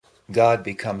God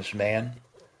Becomes Man,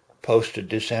 posted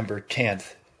December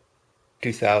 10th,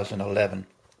 2011.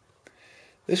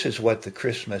 This is what the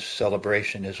Christmas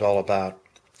celebration is all about.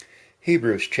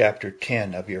 Hebrews chapter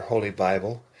 10 of your Holy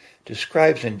Bible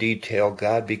describes in detail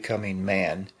God becoming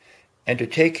man and to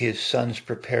take his Son's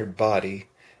prepared body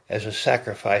as a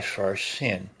sacrifice for our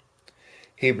sin.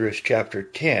 Hebrews chapter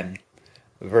 10,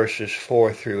 verses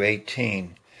 4 through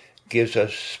 18, gives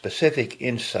us specific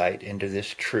insight into this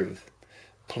truth.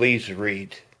 Please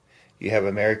read. You have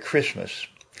a Merry Christmas.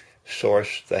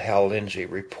 Source, the Hal Lindsey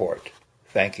Report.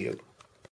 Thank you.